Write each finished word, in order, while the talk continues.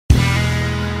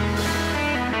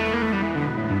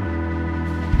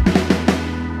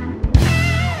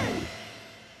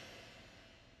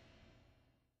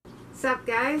What's up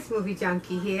guys, Movie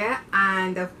Junkie here,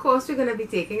 and of course we're going to be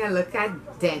taking a look at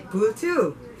Deadpool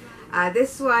 2.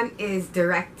 This one is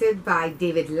directed by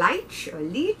David Leitch,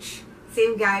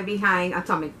 same guy behind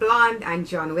Atomic Blonde and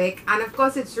John Wick, and of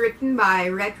course it's written by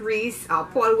Rhett Reese,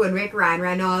 Paul Winwick, Ryan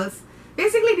Reynolds,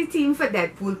 basically the team for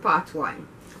Deadpool Part 1.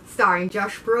 Starring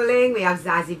Josh Brolin, we have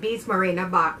Zazie Beetz, Morena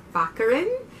Baccarin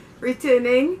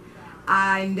returning,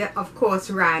 and of course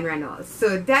Ryan Reynolds.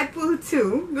 So Deadpool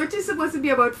 2, which is supposed to be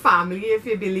about family if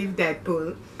you believe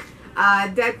Deadpool.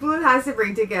 Deadpool has to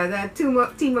bring together a team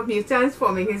of mutants,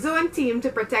 forming his own team to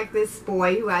protect this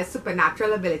boy who has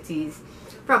supernatural abilities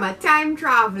from a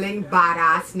time-traveling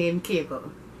badass named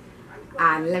Cable.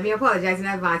 And let me apologize in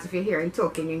advance if you're hearing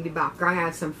talking in the background. I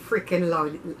have some freaking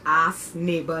loud ass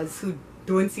neighbors who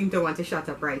don't seem to want to shut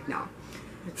up right now.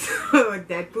 So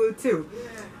Deadpool 2.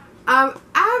 I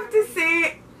have to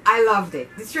say I loved it,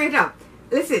 straight up.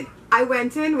 Listen, I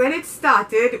went in when it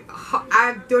started.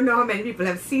 I don't know how many people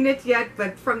have seen it yet,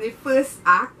 but from the first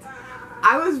act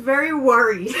I was very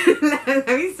worried. Let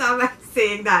me start by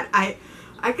saying that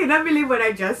I cannot believe what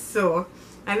I just saw.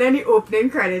 And then the opening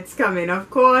credits come in. Of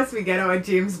course we get our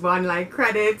James Bond like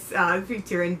credits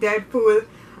featuring Deadpool,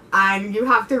 and you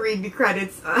have to read the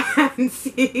credits and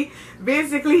see,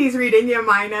 basically he's reading your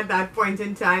mind at that point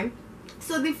in time.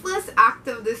 So the first act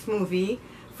of this movie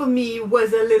for me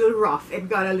was a little rough. It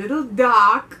got a little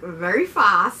dark very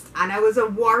fast, and I was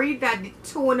worried that the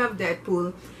tone of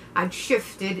Deadpool had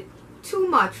shifted too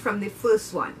much from the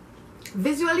first one.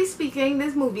 Visually speaking,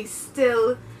 this movie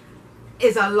still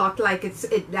is a lot like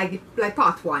like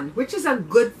part 1, which is a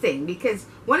good thing, because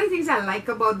one of the things I like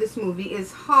about this movie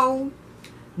is how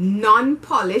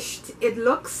non-polished it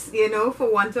looks, you know,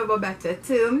 for want of a better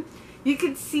term. You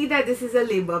can see that this is a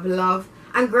labor of love,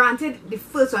 and granted the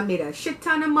first one made a shit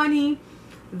ton of money.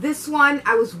 This one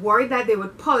I was worried that they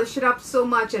would polish it up so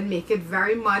much and make it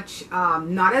very much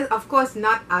of course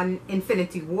not an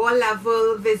Infinity War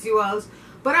level visuals,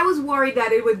 but I was worried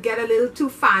that it would get a little too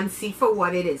fancy for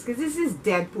what it is, because this is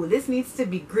Deadpool. This needs to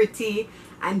be gritty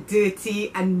and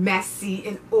dirty and messy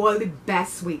in all the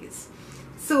best ways.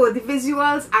 So the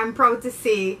visuals, I'm proud to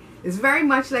say, is very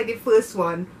much like the first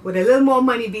one with a little more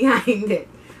money behind it.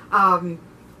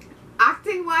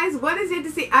 Acting wise, what is it to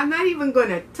say? I'm not even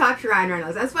gonna touch Ryan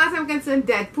Reynolds. As far as I'm concerned,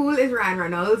 Deadpool is Ryan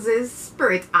Reynolds'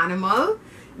 spirit animal.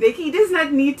 Like, he does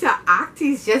not need to act,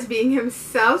 he's just being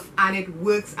himself, and it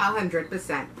works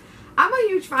 100%. I'm a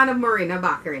huge fan of Morena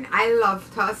Baccarin. I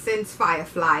loved her since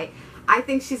Firefly. I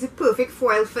think she's a perfect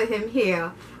foil for him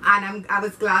here, and I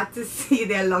was glad to see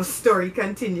their love story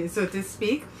continue, so to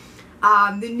speak.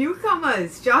 The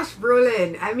newcomers, Josh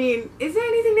Brolin. I mean, is there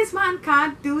anything this man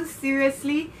can't do?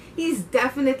 Seriously, he's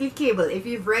definitely Cable. If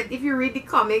you read the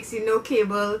comics, you know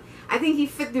Cable. I think he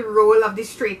fit the role of the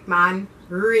straight man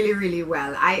really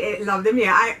well. I loved him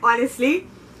here. I honestly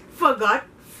forgot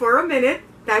for a minute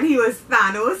that he was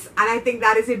Thanos, and I think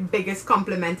that is the biggest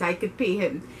compliment I could pay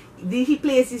him. He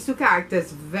plays these two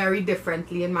characters very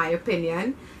differently in my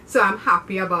opinion, so I'm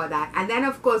happy about that. And then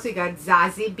of course we got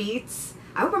Zazie Beetz,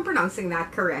 I hope I'm pronouncing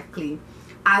that correctly,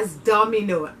 as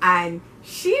Domino, and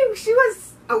she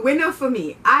was a winner for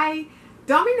me.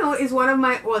 Domino is one of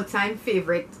my all-time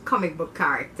favorite comic book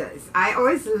characters. I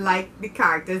always like the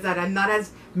characters that are not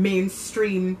as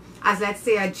mainstream as, let's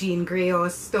say, a Jean Grey or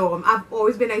Storm. I've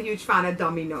always been a huge fan of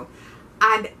Domino,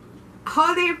 and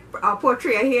how they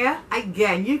portray her here,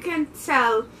 again, you can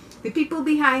tell the people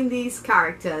behind these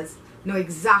characters know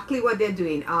exactly what they're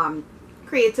doing.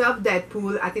 Creator of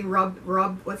Deadpool, I think Rob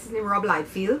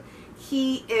Liefeld,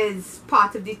 he is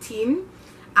part of the team,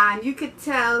 and you could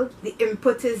tell the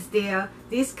input is there.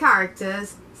 These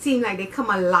characters seem like they come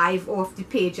alive off the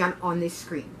page and on the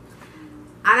screen.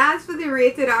 And as for the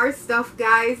rated R stuff,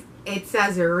 guys, it's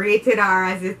as rated R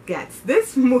as it gets.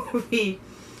 This movie,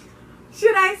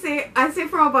 should I say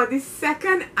from about the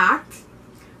second act,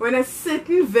 when a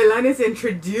certain villain is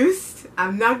introduced,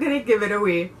 I'm not gonna give it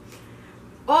away,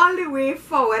 all the way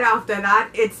forward after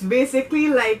that, it's basically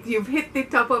like you've hit the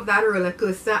top of that roller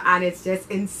coaster, and it's just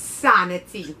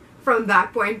insanity from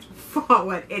that point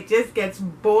forward. It just gets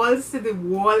balls to the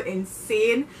wall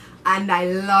insane, and I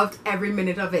loved every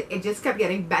minute of it. It just kept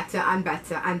getting better and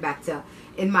better and better,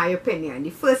 in my opinion.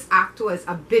 The first act was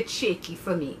a bit shaky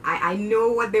for me. I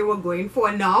know what they were going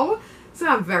for now, so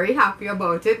I'm very happy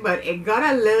about it, but it got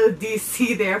a little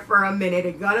DC there for a minute.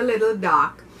 It got a little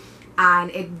dark,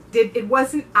 and it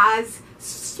wasn't as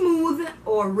smooth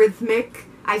or rhythmic,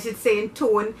 I should say, in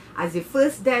tone as the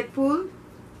first Deadpool.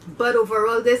 But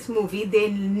overall, this movie, they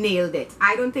nailed it.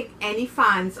 I don't think any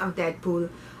fans of Deadpool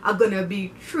are gonna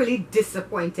be truly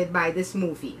disappointed by this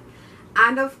movie.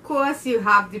 And of course, you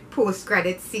have the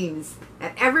post-credit scenes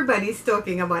that everybody's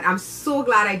talking about. I'm so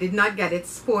glad I did not get it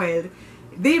spoiled.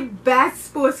 The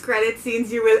best post-credit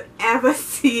scenes you will ever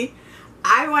see.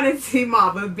 I want to see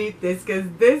Marvel beat this, because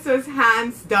this was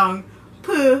hands down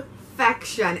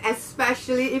perfection.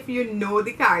 Especially if you know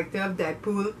the character of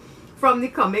Deadpool from the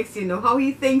comics. You know how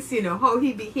he thinks, you know how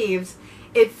he behaves.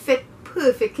 It fit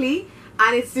perfectly,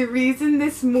 and it's the reason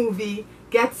this movie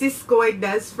gets the score it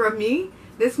does from me.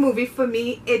 This movie, for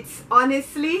me, it's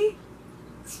honestly,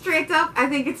 straight up, I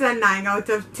think it's a 9 out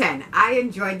of 10. I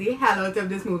enjoyed the hell out of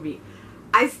this movie.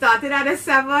 I started at a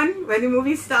 7 when the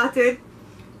movie started.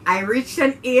 I reached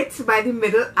an 8 by the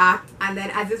middle act. And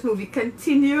then as this movie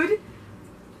continued,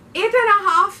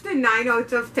 8.5 to 9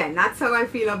 out of 10. That's how I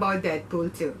feel about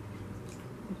Deadpool 2.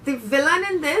 The villain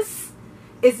in this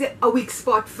is a weak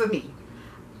spot for me.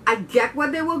 I get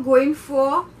what they were going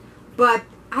for, but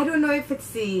I don't know if it's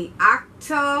the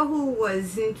actor who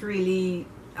wasn't really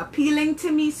appealing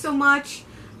to me so much.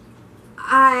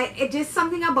 It just,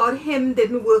 something about him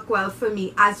didn't work well for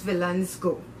me as villains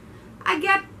go. I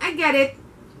get it,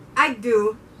 I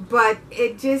do, but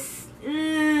it just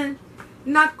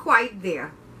not quite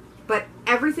there. But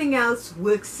everything else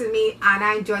works for me, and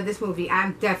I enjoyed this movie.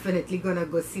 I'm definitely gonna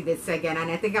go see this again, and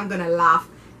I think I'm gonna laugh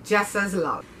just as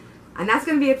loud. And that's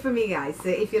going to be it for me, guys. So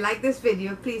if you like this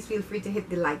video, please feel free to hit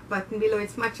the like button below.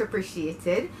 It's much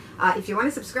appreciated. If you want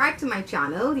to subscribe to my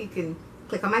channel, you can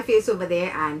click on my face over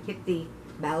there and hit the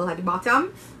bell at the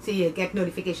bottom so you get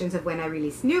notifications of when I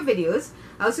release new videos.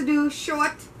 I also do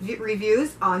short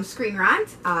reviews on Screen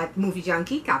Rant at Movie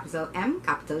Junkie, capital M,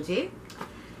 capital J.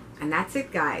 And that's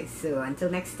it, guys. So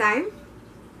until next time,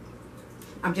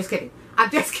 I'm just kidding. I'm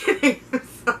just kidding. I'm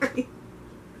sorry.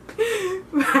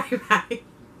 Bye-bye.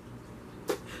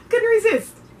 Couldn't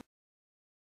resist.